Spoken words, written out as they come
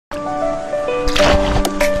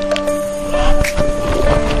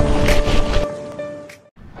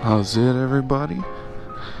How's it, everybody?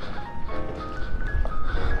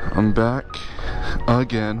 I'm back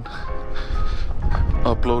again.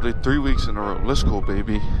 Uploaded 3 weeks in a row. Let's go,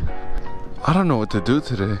 baby. I don't know what to do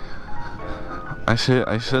today. I said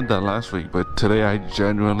that last week, but today I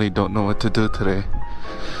genuinely don't know what to do today.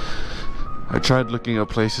 I tried looking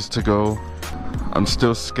up places to go. I'm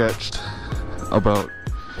still sketched about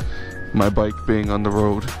my bike being on the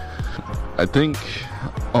road. I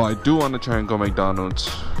do want to try and go McDonald's.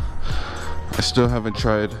 I still haven't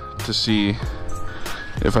tried to see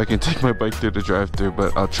if I can take my bike through the drive-thru,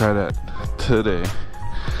 but I'll try that today.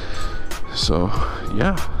 So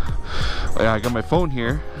yeah, I got my phone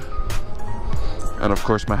here, and of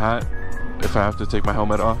course my hat if I have to take my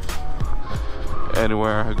helmet off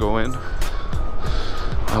anywhere I go in.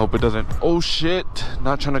 I hope it doesn't, oh shit,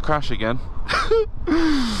 not trying to crash again.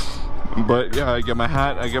 But yeah, I get my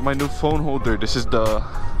hat, I get my new phone holder. This is the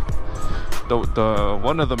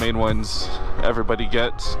one of the main ones everybody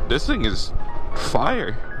gets. This thing is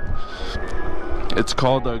fire. It's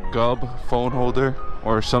called a Gub phone holder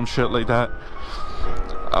or some shit like that.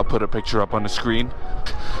 I'll put a picture up on the screen.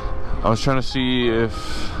 I was trying to see if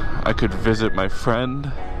I could visit my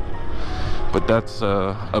friend, but that's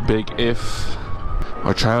a big if.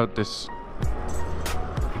 I'll try out this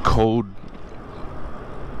code.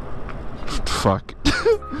 Fuck.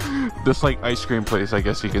 This like ice cream place, I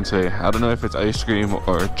guess you can say. I don't know if it's ice cream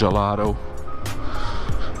or gelato,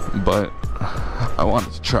 but I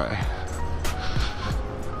wanted to try.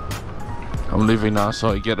 I'm leaving now so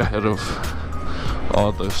I get ahead of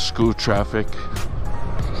all the school traffic.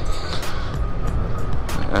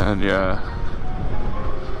 And yeah,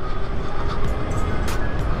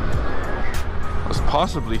 I was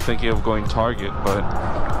possibly thinking of going Target, but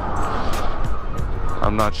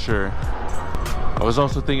I'm not sure. I was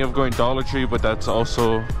also thinking of going Dollar Tree, but that's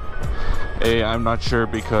also I'm not sure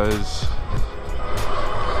because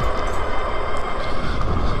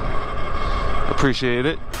appreciate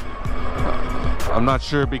it. I'm not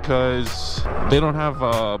sure because they don't have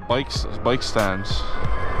bike stands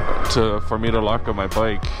for me to lock up my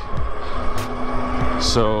bike.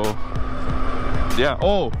 So yeah.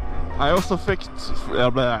 Oh, I also fixed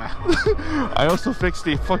I also fixed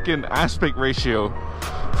the fucking aspect ratio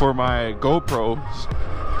for my GoPro,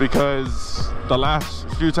 because the last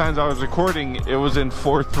few times I was recording it was in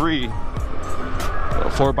 4:3,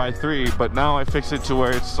 but now I fixed it to where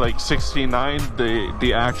it's like 69,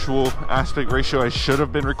 the actual aspect ratio I should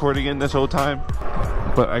have been recording in this whole time,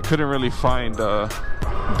 but I couldn't really find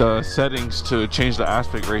the settings to change the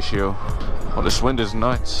aspect ratio. Oh, this wind is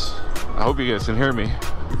nuts. I hope you guys can hear me.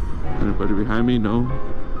 Anybody behind me? No.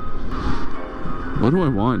 What do I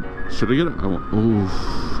want? Should I get it? Oh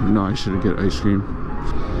no, I shouldn't get ice cream.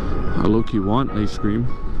 I low-key want ice cream,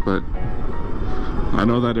 but I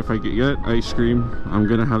know that if I get ice cream, I'm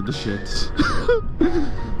gonna have the shits.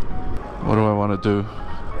 What do I want to do?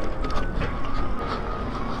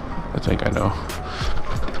 I think I know.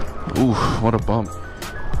 Ooh, what a bump.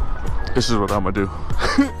 This is what I'm gonna do.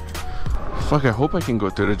 Fuck, I hope I can go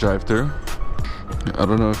through the drive-thru. I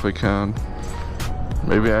don't know if I can.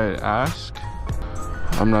 Maybe I ask.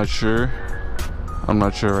 I'm not sure. I'm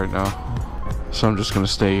not sure right now. So I'm just gonna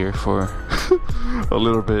stay here for a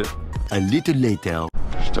little bit. A little later.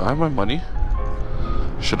 Do I have my money?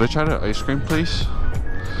 Should I try the ice cream place?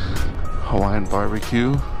 Hawaiian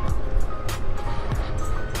barbecue.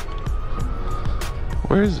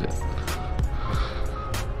 Where is it?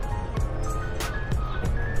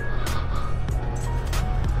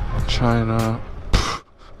 China.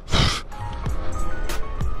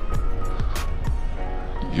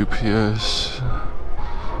 UPS.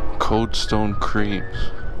 Cold Stone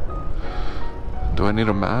Creams. Do I need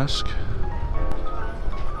a mask?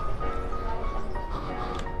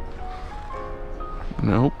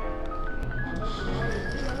 Nope.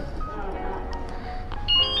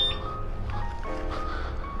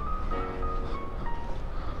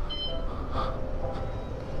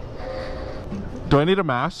 Do I need a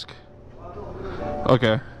mask?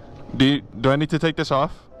 Okay. Do I need to take this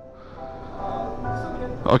off?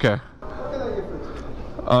 Okay.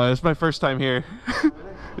 It's my first time here.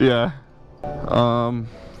 Yeah. Well,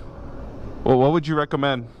 what would you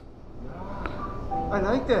recommend? I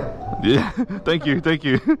like that. Yeah. Thank you.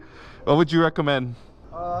 What would you recommend?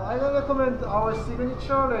 I recommend our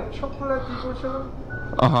signature, like chocolate devotion.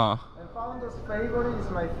 Uh-huh. And Founder's favorite is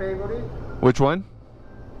my favorite. Which one?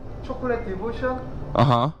 Chocolate devotion.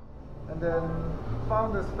 Uh-huh. And then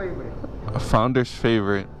Founder's favorite. A Founder's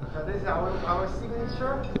favorite. This is our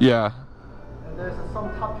signature. Yeah. And there's some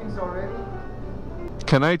toppings already.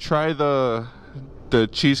 Can I try the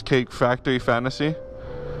Cheesecake Factory Fantasy?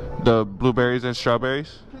 The blueberries and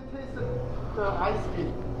strawberries? You can taste the ice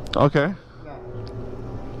cream. Okay. Yeah.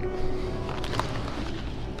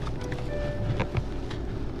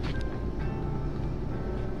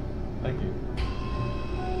 Thank you.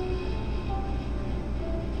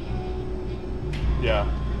 Yeah.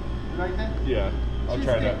 You like that? Yeah. I'll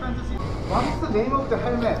try Cheesecake that. Fantasy. What is the name of the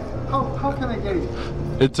helmet? How can I get it?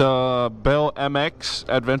 It's a Bell MX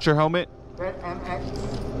adventure helmet. Red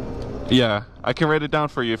MX. Yeah, I can write it down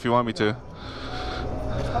for you if you want me to.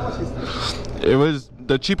 How much is this? It was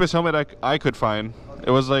the cheapest helmet I could find.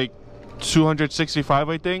 It was like 265,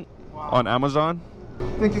 I think, on Amazon.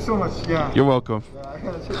 Thank you so much. Yeah. You're welcome. Yeah, I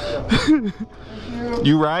gotta check it out. Thank you.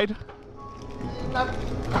 You ride? Not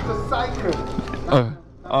the cycle.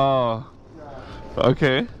 Oh.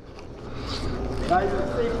 Okay. Ride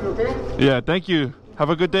safely, okay? Yeah, thank you. Have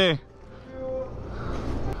a good day.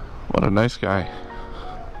 What a nice guy.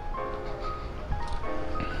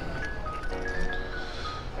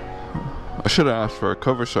 I should have asked for a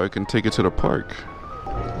cover so I can take it to the park.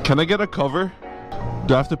 Can I get a cover?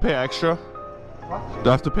 Do I have to pay extra? What? Do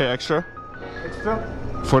I have to pay extra Extra?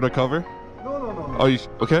 for the cover? No. Oh, you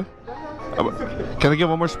okay? Yeah, it's okay. Can I get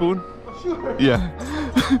one more spoon? Oh, sure. Yeah.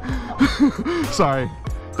 Sorry.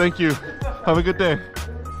 Thank you. Have a good day.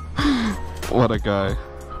 What a guy.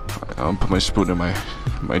 I'll put my spoon in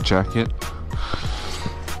my jacket.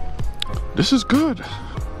 This is good.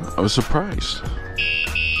 I was surprised.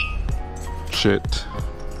 Shit.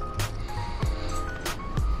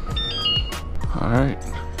 Alright.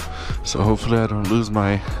 So hopefully I don't lose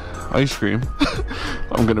my ice cream.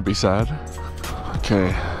 I'm gonna be sad.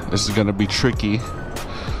 Okay. This is gonna be tricky.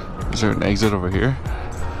 Is there an exit over here?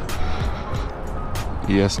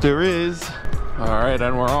 Yes, there is. Alright,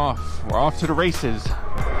 and we're off. We're off to the races.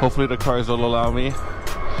 Hopefully the cars will allow me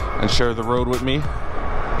and share the road with me.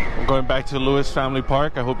 I'm going back to Lewis Family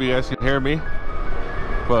Park. I hope you guys can hear me.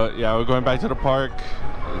 But yeah, we're going back to the park,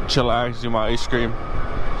 chillax, do my ice cream,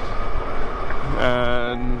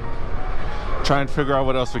 and try and figure out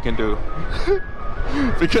what else we can do.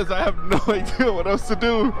 Because I have no idea what else to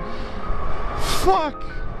do. Fuck!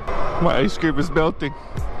 My ice cream is melting.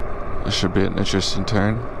 This should be an interesting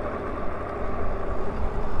turn.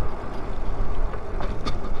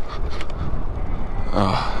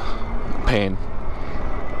 Oh, pain.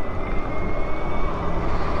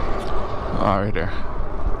 Alright there.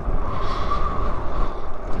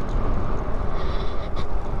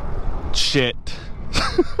 Shit.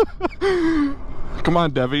 Come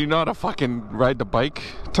on, Devin, you know how to fucking ride the bike?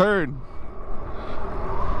 Turn.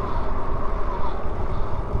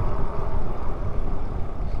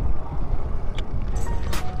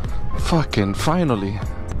 Fucking finally. Yeah,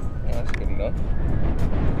 that's good enough.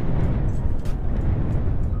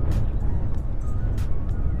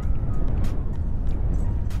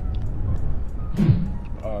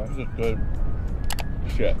 Oh, this is good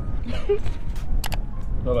shit.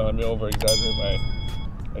 Hold on, let me over exaggerate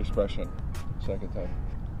my expression. Second time.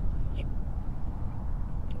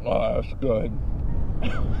 Oh, that's good.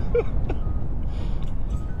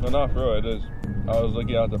 No, not for real, it is. I was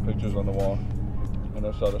looking at the pictures on the wall and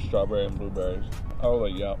I saw the strawberry and blueberries. I was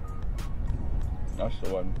like, yeah, that's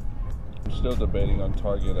the one. I'm still debating on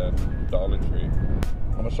Target and Dollar Tree.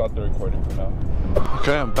 I'm gonna stop the recording for now.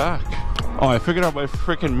 Okay, I'm back. Oh, I figured out my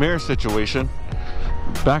freaking mirror situation.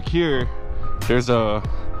 Back here, there's a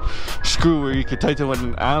screw where you can tighten with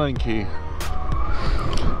an Allen key.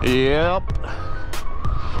 Yep.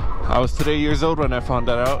 I was today years old when I found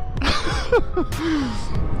that out.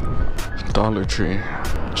 Dollar Tree.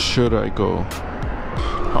 Should I go?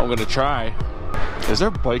 I'm gonna try. Is there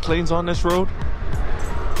bike lanes on this road?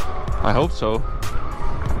 I hope so.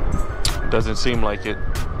 Doesn't seem like it.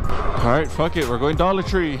 Alright, fuck it. We're going Dollar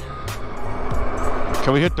Tree.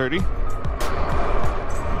 Can we hit 30?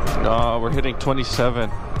 No, we're hitting 27.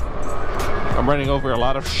 I'm running over a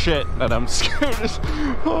lot of shit and I'm scared.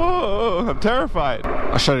 Oh, I'm terrified.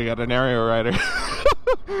 I should have got an aerial rider.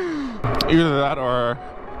 Either that or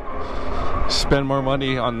spend more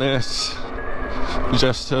money on this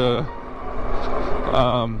just to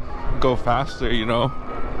go faster, you know.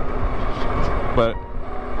 But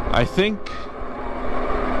I think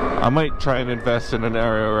I might try and invest in an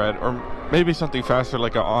aerial ride or maybe something faster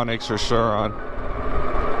like an Onyx or Suron.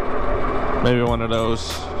 Maybe one of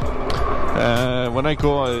those. When I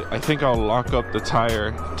go, I think I'll lock up the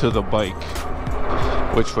tire to the bike,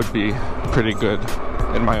 which would be pretty good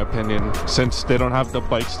in my opinion, since they don't have the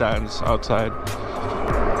bike stands outside.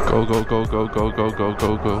 Go, go, go, go, go, go, go,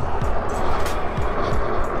 go, go.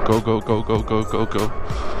 Go, go, go, go, go, go, go.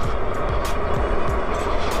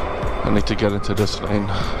 I need to get into this lane.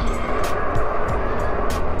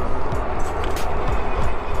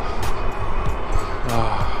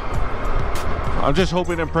 I'm just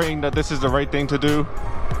hoping and praying that this is the right thing to do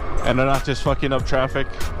and I'm not just fucking up traffic.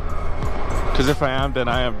 Because if I am, then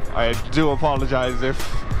I am. I do apologize if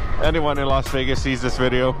anyone in Las Vegas sees this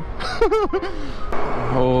video.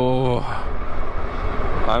 Oh,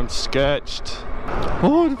 I'm sketched.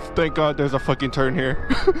 Oh, thank God there's a fucking turn here.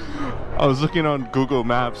 I was looking on Google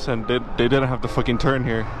Maps and they didn't have the fucking turn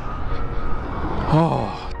here.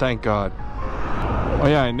 Oh, thank God. Oh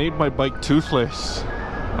yeah, I named my bike Toothless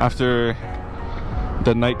after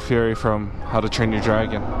the Night Fury from How to Train Your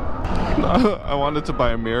Dragon. I wanted to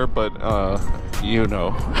buy a mirror, but you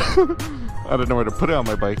know, I don't know where to put it on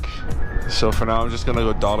my bike. So for now, I'm just gonna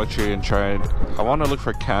go Dollar Tree and try and I want to look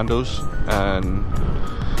for candles and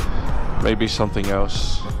maybe something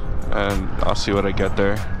else, and I'll see what I get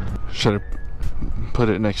there. Should I put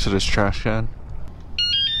it next to this trash can?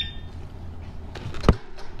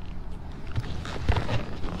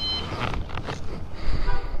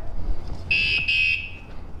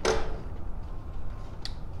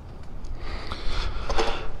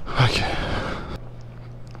 Okay.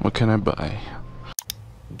 What can I buy?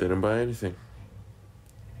 Didn't buy anything.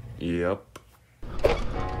 Yep.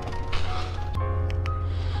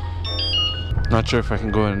 Not sure if I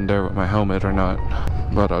can go in there with my helmet or not,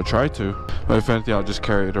 but I'll try to. But if anything, I'll just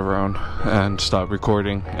carry it around and stop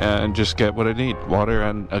recording and just get what I need, water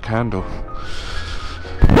and a candle.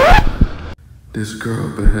 This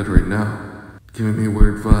girl up ahead right now, giving me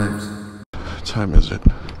weird vibes. What time is it?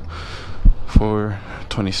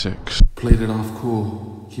 4:26. Played it off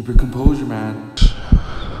cool. Keep your composure, man.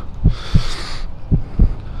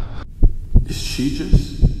 Is she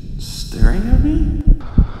just staring at me?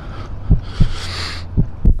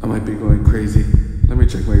 I might be going crazy. Let me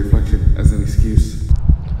check my reflection as an excuse.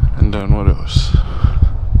 And then what else?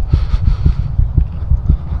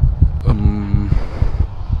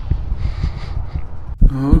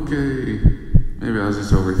 Okay. Maybe I was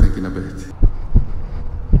just overthinking a bit.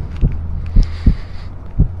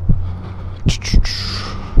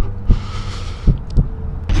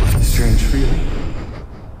 Strange feeling.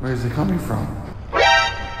 Where is it coming from?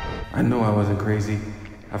 I knew I wasn't crazy.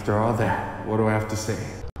 After all that, what do I have to say?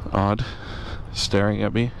 Odd, staring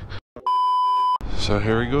at me. So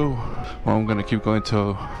here we go. Well, I'm gonna keep going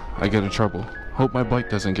till I get in trouble. Hope my bike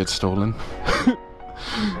doesn't get stolen.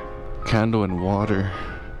 Candle and water,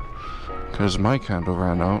 cause my candle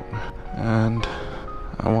ran out, and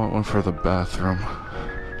I want one for the bathroom.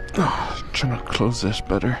 Oh, trying to close this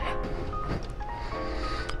better.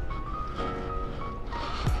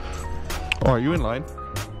 Oh, are you in line?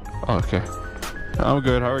 Oh, okay. I'm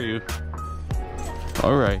good. How are you?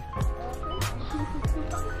 All right.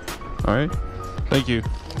 All right. Thank you.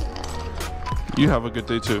 You have a good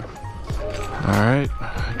day too. All right.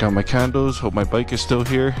 Got my candles. Hope my bike is still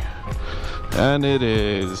here. And it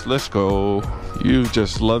is. Let's go. You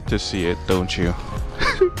just love to see it, don't you?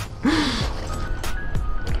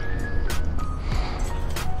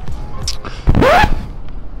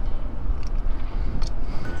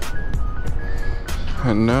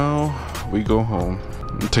 And now we go home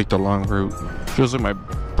and take the long route. Feels like my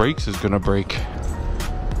brakes is gonna break.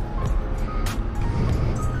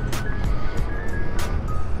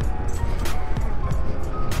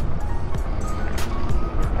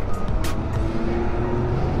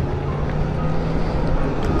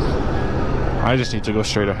 I just need to go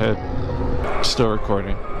straight ahead. Still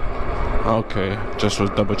recording. Okay, just was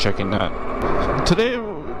double checking that. Today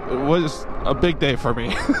was a big day for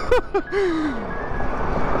me.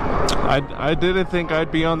 I didn't think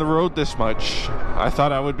I'd be on the road this much. I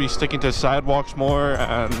thought I would be sticking to sidewalks more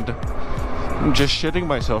and just shitting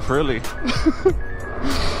myself, really.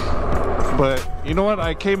 But you know what?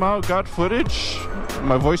 I came out, got footage.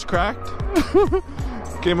 My voice cracked.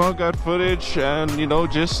 Came out, got footage, and you know,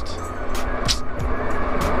 just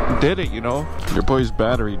did it, you know. Your boy's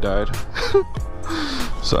battery died.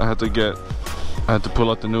 So I had to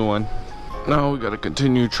pull out the new one. Now we gotta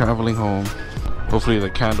continue traveling home. Hopefully the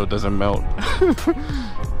candle doesn't melt.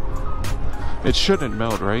 It shouldn't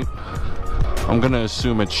melt, right? I'm gonna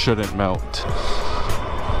assume it shouldn't melt.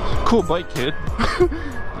 Cool bike, kid.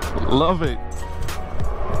 Love it.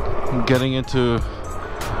 Getting into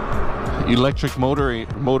electric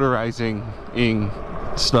motorizing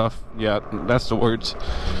stuff. Yeah, that's the words.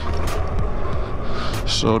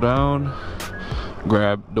 Slow down.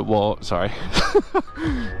 Grab the wall. Sorry.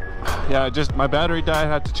 Yeah, just my battery died.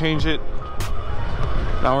 Had to change it.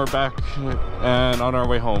 Now we're back and on our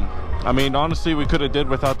way home. I mean, honestly, we could have did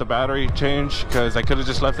without the battery change because I could have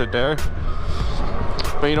just left it there.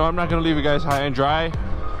 But you know, I'm not gonna leave you guys high and dry.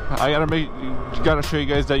 I gotta show you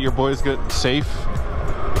guys that your boy's good, safe.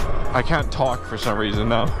 I can't talk for some reason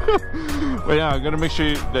now. But yeah, I'm gonna make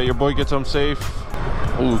sure that your boy gets home safe.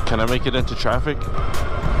 Ooh, can I make it into traffic?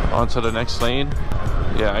 Onto the next lane?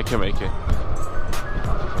 Yeah, I can make it.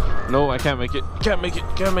 No, I can't make it. Can't make it.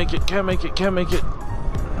 Can't make it. Can't make it. Can't make it.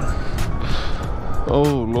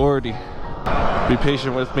 Oh, lordy. Be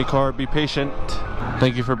patient with me, car. Be patient.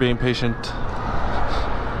 Thank you for being patient.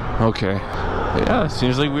 Okay. Yeah,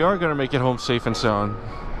 seems like we are gonna make it home safe and sound.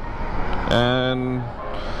 And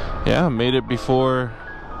yeah, made it before.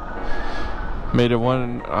 Made it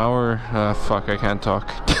 1 hour. Fuck, I can't talk.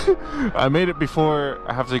 I made it before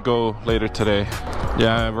I have to go later today.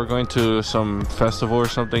 Yeah, we're going to some festival or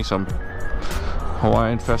something, some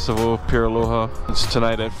Hawaiian festival, Pure Aloha. It's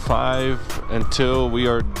tonight at 5 until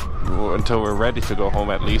we're ready to go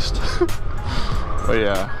home at least. But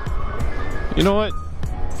yeah, you know what?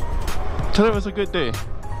 Today was a good day.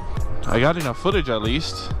 I got enough footage at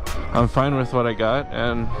least. I'm fine with what I got,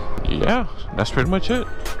 and yeah, that's pretty much it.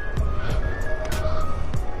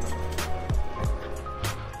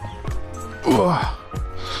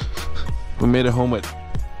 We made it home with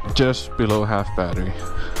just below half battery.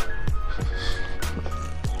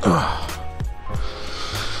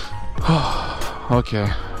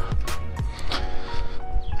 Okay.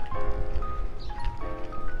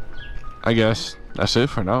 I guess that's it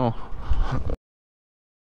for now.